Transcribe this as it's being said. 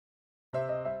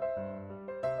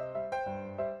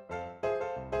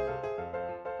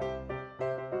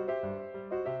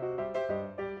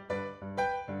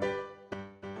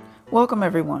Welcome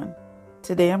everyone.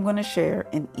 Today I'm going to share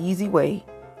an easy way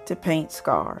to paint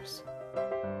scars.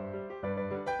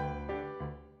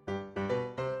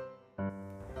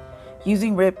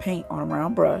 Using red paint on a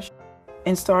round brush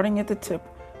and starting at the tip,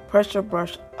 press your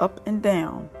brush up and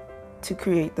down to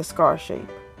create the scar shape.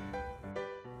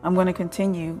 I'm going to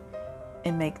continue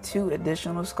and make 2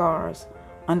 additional scars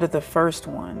under the first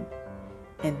one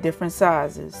in different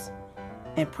sizes,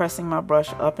 and pressing my brush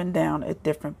up and down at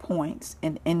different points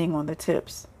and ending on the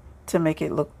tips to make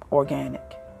it look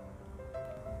organic.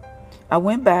 I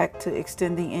went back to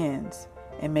extend the ends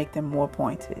and make them more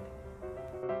pointed.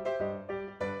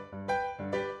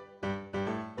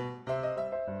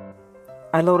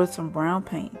 I loaded some brown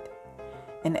paint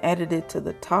and added it to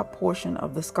the top portion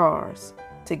of the scars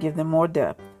to give them more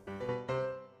depth.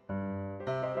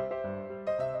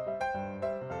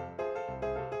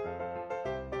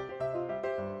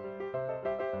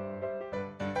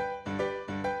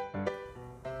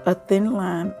 A thin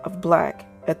line of black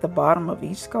at the bottom of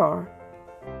each scar.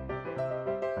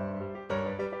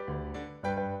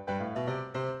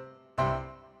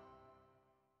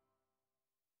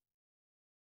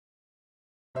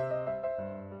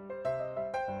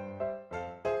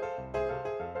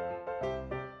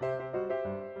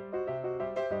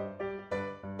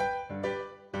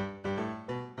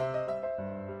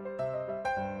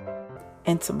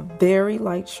 And some very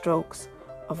light strokes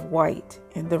of white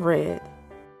in the red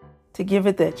to give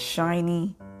it that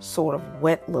shiny, sort of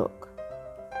wet look.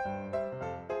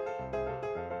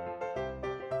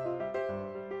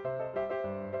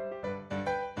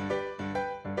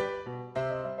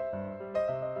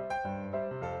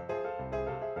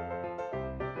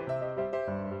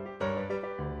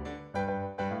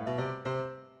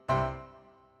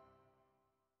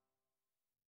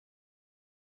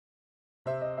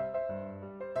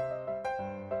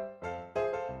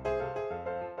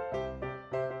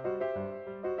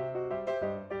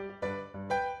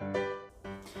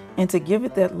 And to give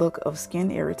it that look of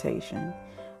skin irritation,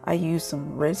 I used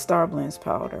some red Starblends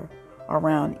powder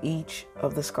around each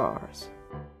of the scars.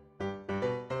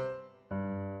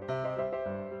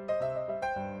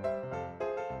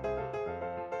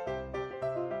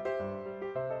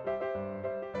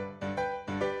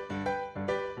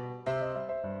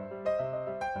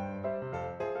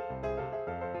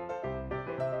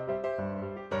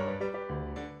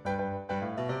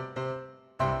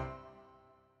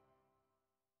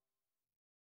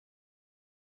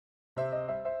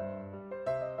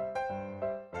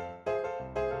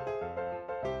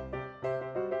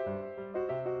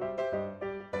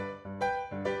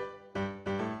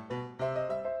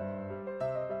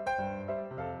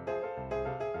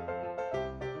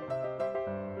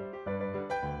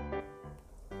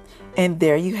 And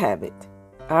there you have it.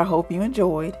 I hope you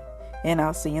enjoyed, and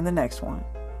I'll see you in the next one.